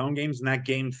have 2 home games in that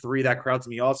game 3. That crowd's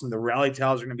gonna be awesome. The rally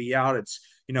towels are gonna be out. It's,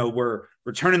 we're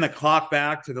turning the clock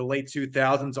back to the late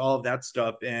 2000s, all of that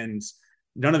stuff. And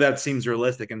none of that seems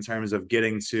realistic in terms of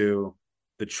getting to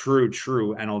the true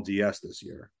NLDS this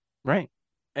year. Right.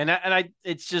 And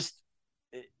it's just,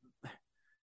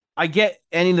 I get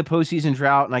ending the postseason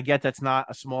drought, and I get that's not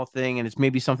a small thing, and it's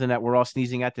maybe something that we're all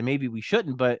sneezing at that maybe we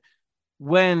shouldn't. But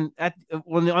when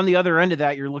on the other end of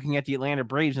that, you're looking at the Atlanta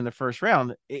Braves in the first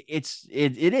round, it's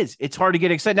hard to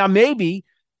get excited. Now maybe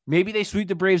they sweep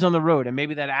the Braves on the road, and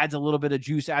maybe that adds a little bit of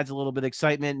juice, adds a little bit of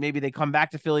excitement. Maybe they come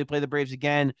back to Philly, play the Braves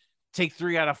again, take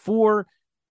 3 out of 4.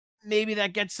 Maybe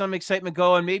that gets some excitement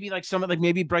going. Maybe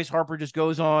maybe Bryce Harper just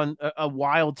goes on a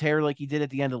wild tear like he did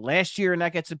at the end of last year, and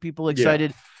that gets some people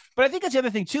excited. Yeah. But I think that's the other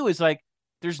thing too, is like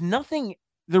there's nothing.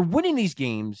 They're winning these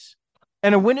games,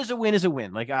 and a win is a win is a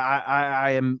win. Like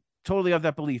I am totally of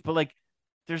that belief. But like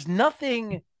there's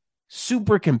nothing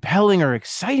super compelling or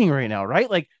exciting right now, right?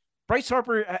 Like Bryce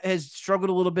Harper has struggled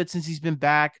a little bit since he's been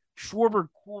back. Schwarber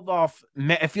cooled off.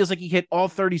 It feels like he hit all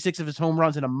 36 of his home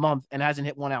runs in a month and hasn't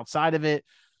hit one outside of it.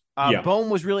 Bohm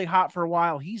was really hot for a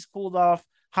while. He's cooled off.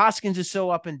 Hoskins is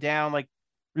so up and down. Like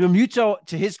Realmuto,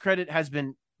 to his credit, has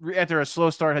been, after a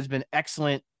slow start, has been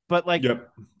excellent. But like,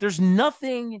 there's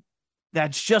nothing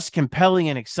that's just compelling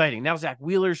and exciting. Now Zach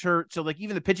Wheeler's hurt, so like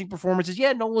even the pitching performances,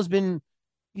 Nola's been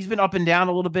up and down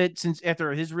a little bit since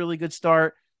after his really good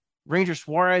start. Ranger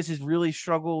Suarez has really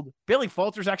struggled. Bailey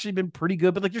Falter's actually been pretty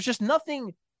good, but like there's just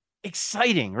nothing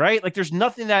exciting, right? Like there's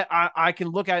nothing that I can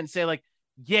look at and say like,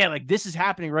 like this is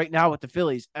happening right now with the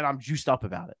Phillies, and I'm juiced up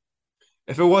about it.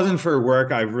 If it wasn't for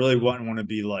work, I really wouldn't want to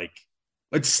be like,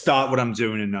 let's stop what I'm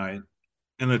doing tonight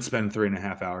and let's spend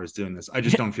 3.5 hours doing this. I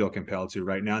just don't feel compelled to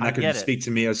right now. And that could speak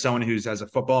to me as someone who has a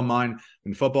football mind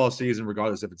in football season,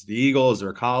 regardless if it's the Eagles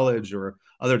or college or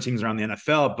other teams around the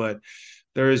NFL. But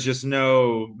there is just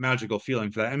no magical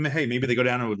feeling for that. And hey, maybe they go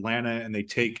down to Atlanta and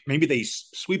maybe they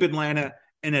sweep Atlanta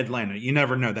in Atlanta. You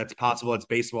never know. That's possible. It's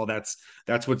baseball. That's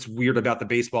what's weird about the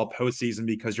baseball postseason,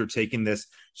 because you're taking this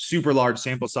super large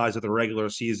sample size of the regular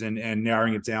season and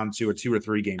narrowing it down to a 2 or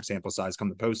 3 game sample size come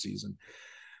the postseason.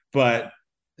 But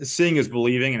seeing is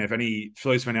believing. And if any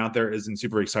Phillies fan out there isn't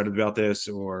super excited about this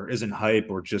or isn't hype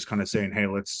or just kind of saying, hey,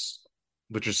 let's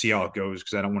just see how it goes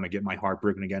because I don't want to get my heart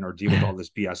broken again or deal with all this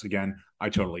BS again, I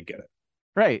totally get it.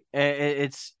 Right.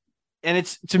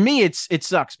 To me, it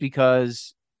sucks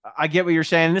because I get what you're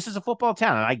saying. This is a football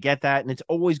town, and I get that. And it's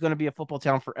always going to be a football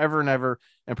town forever and ever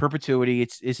in perpetuity.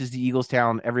 This is the Eagles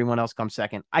town. Everyone else comes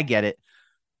second. I get it.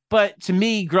 But to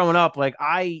me, growing up, like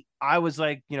I was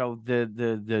like,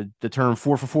 the term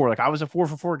 4 for 4. Like I was a 4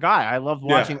 for 4 guy. I loved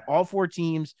watching all 4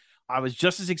 teams. I was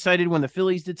just as excited when the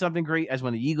Phillies did something great as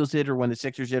when the Eagles did, or when the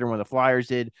Sixers did, or when the Flyers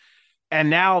did. And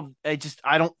now I just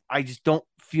don't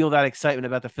feel that excitement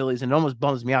about the Phillies, and it almost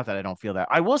bums me out that I don't feel that.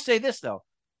 I will say this though.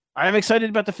 I am excited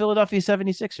about the Philadelphia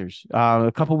 76ers.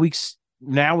 A couple weeks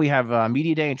now, we have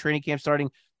media day and training camp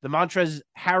starting. The Montrezl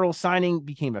Harrell signing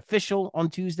became official on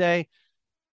Tuesday.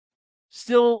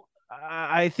 Still,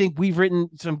 I think we've written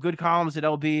some good columns at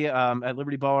LB, at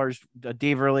Liberty Ballers.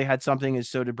 Dave Early had something, and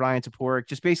so did Brian Toporek,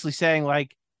 just basically saying,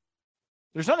 like,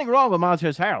 there's nothing wrong with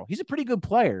Montrezl Harrell. He's a pretty good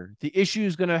player. The issue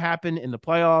is going to happen in the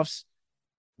playoffs.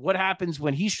 What happens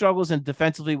when he struggles and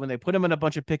defensively, when they put him in a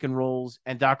bunch of pick and rolls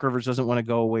and Doc Rivers doesn't want to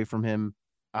go away from him?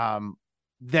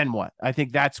 Then what? I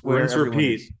think that's where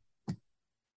repeat.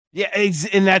 Yeah,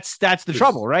 and that's the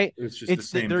trouble, right? It's just the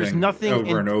same thing nothing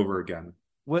over and over again.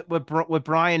 What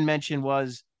Brian mentioned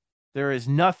was there is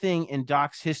nothing in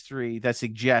Doc's history that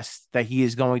suggests that he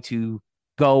is going to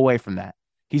go away from that.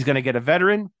 He's going to get a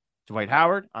veteran, Dwight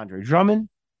Howard, Andre Drummond,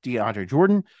 DeAndre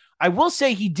Jordan. I will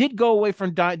say he did go away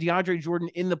from DeAndre Jordan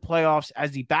in the playoffs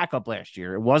as the backup last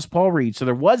year. It was Paul Reed. So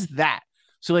there was that.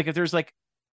 So like if there's like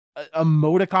a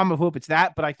modicum of hope, it's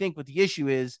that. But I think what the issue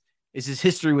is his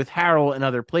history with Harrell and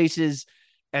other places.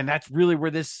 And that's really where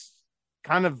this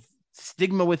kind of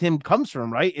stigma with him comes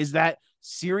from, right? Is that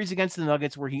series against the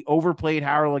Nuggets where he overplayed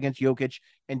Harrell against Jokic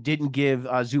and didn't give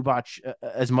Zubac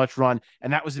as much run.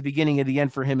 And that was the beginning of the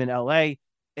end for him in LA.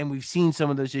 And we've seen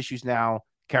some of those issues now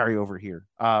carry over here.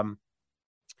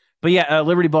 But yeah,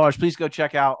 Liberty Ballers, please go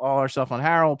check out all our stuff on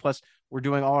Harrell. Plus, we're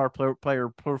doing all our player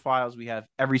profiles. We have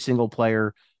every single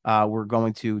player we're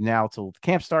going to now till the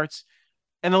camp starts.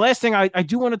 And the last thing I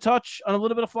do want to touch on a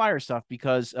little bit of Flyer stuff,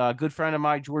 because a good friend of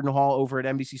mine, Jordan Hall, over at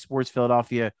NBC Sports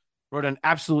Philadelphia, wrote an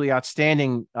absolutely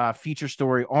outstanding feature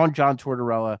story on John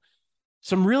Tortorella.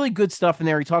 Some really good stuff in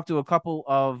there. He talked to a couple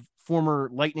of former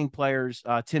Lightning players.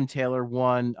 Tim Taylor,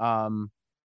 one.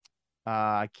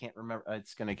 I can't remember.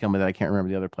 It's going to kill me that I can't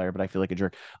remember the other player, but I feel like a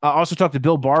jerk. Also talked to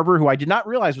Bill Barber, who I did not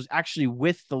realize was actually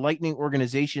with the Lightning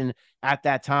organization at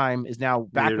that time, is now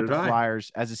back with the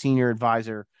Flyers as a senior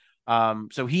advisor.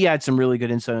 So he had some really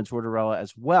good insight on Tortorella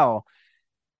as well.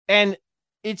 And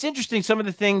it's interesting, some of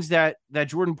the things that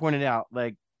Jordan pointed out,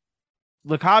 like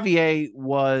Lecavalier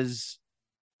was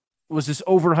this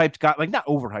overhyped guy, like not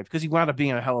overhyped because he wound up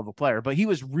being a hell of a player, but he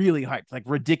was really hyped, like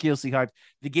ridiculously hyped.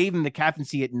 They gave him the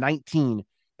captaincy at 19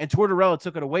 and Tortorella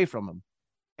took it away from him.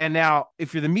 And now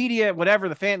if you're the media, whatever,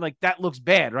 the fan, like that looks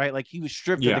bad, right? Like he was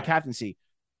stripped of the captaincy,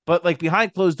 but like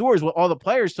behind closed doors, what all the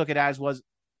players took it as was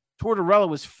Tortorella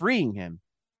was freeing him,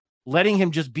 letting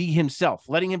him just be himself,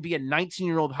 letting him be a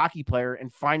 19-year-old hockey player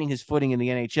and finding his footing in the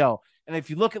NHL. And if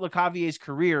you look at Lecavalier's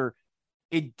career,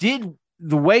 it did,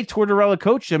 the way Tortorella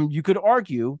coached him, you could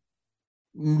argue,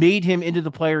 made him into the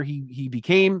player he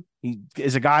became. He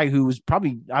is a guy who was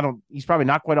probably, he's probably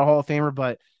not quite a Hall of Famer,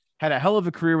 but had a hell of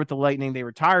a career with the Lightning. They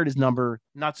retired his number,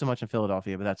 not so much in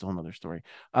Philadelphia, but that's a whole nother story.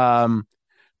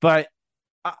 But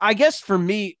I guess for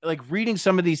me, like reading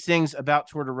some of these things about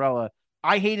Tortorella,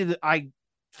 I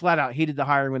flat out hated the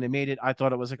hiring when they made it. I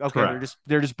thought it was like, okay,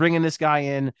 they're just bringing this guy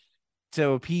in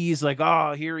to appease, like,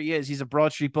 oh, here he is. He's a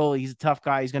Broad Street bully. He's a tough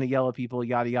guy. He's going to yell at people,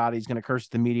 yada, yada. He's going to curse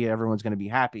at the media. Everyone's going to be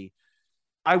happy.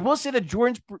 I will say that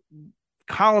Jordan's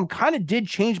column kind of did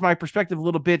change my perspective a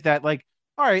little bit, that like,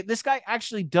 all right, this guy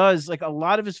actually does, like a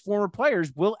lot of his former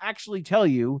players will actually tell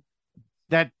you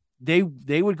that they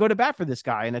would go to bat for this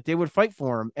guy and that they would fight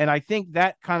for him. And I think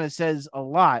that kind of says a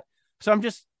lot. So I'm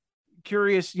just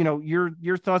curious,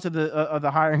 your thoughts of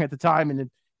the hiring at the time, and if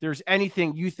there's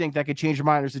anything you think that could change your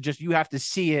mind, or is it just you have to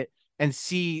see it and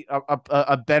see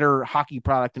a better hockey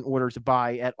product in order to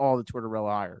buy at all the Tortorella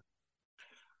hire?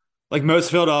 Like most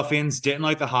Philadelphians didn't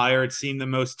like the hire. It seemed the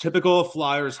most typical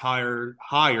Flyers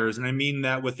hires, and I mean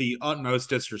that with the utmost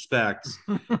disrespect.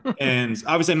 And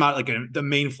obviously, I'm not like the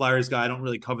main Flyers guy. I don't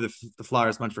really cover the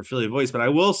Flyers much for Philly Voice, but I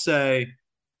will say,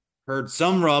 heard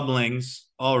some rumblings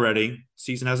already.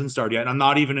 Season hasn't started yet, and I'm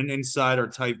not even an insider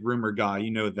type rumor guy.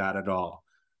 You know that at all.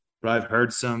 But I've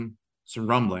heard some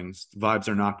rumblings. The vibes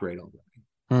are not great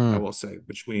already. I will say,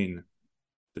 between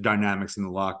the dynamics in the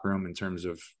locker room in terms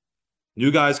of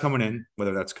new guys coming in,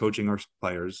 whether that's coaching or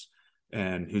players,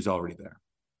 and who's already there.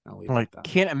 I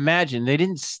can't imagine they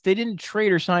didn't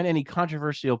trade or sign any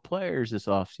controversial players this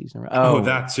offseason. Oh,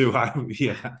 that too. That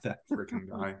freaking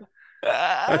guy.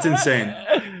 That's insane.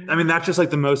 I mean, that's just like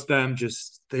the most them.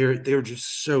 Just they're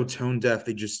just so tone deaf.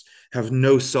 They just have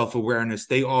no self-awareness.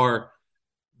 They are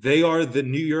the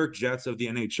New York Jets of the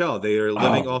NHL. They are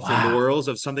living off the laurels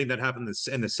of something that happened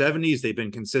in the 70s. They've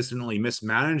been consistently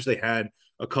mismanaged. They had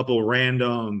a couple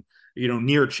random,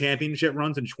 near championship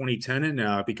runs in 2010,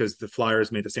 and because the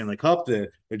Flyers made the Stanley Cup, the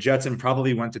Jets and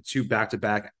probably went to 2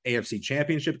 back-to-back AFC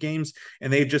championship games,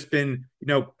 and they've just been,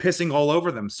 pissing all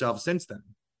over themselves since then.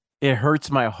 It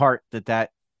hurts my heart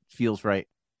that feels right.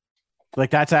 Like,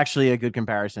 that's actually a good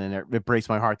comparison, and it breaks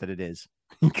my heart that it is,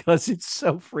 because it's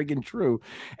so friggin' true.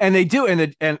 And they do,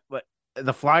 and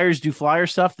the Flyers do Flyer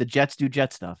stuff, the Jets do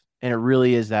Jet stuff, and it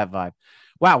really is that vibe.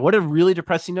 Wow, what a really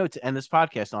depressing note to end this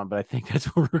podcast on, but I think that's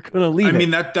where we're going to leave it. I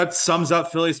mean, that sums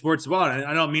up Philly sports well. And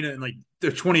I don't mean it in like the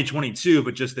 2022,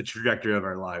 but just the trajectory of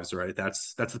our lives, right?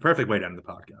 That's the perfect way to end the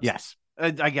podcast. Yes,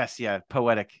 I guess, yeah,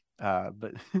 poetic.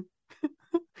 But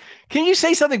can you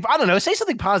say something? I don't know. Say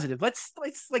something positive. Let's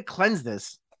like cleanse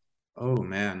this. Oh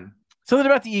man, something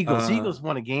about the Eagles. The Eagles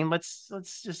won a game. Let's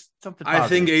just something positive. I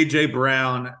think AJ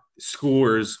Brown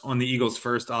scores on the Eagles'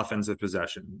 first offensive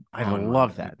possession. I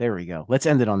love that. There we go. Let's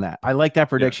end it on that. I like that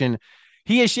prediction. Yeah.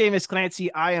 He is Seamus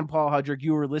Clancy. I am Paul Hudrick.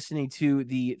 You are listening to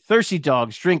the Thirsty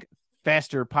Dogs Drink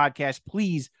Faster podcast.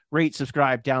 Please rate,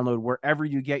 subscribe, download wherever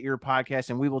you get your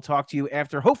podcast, and we will talk to you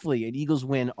after hopefully an Eagles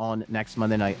win on next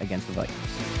Monday night against the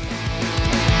Vikings.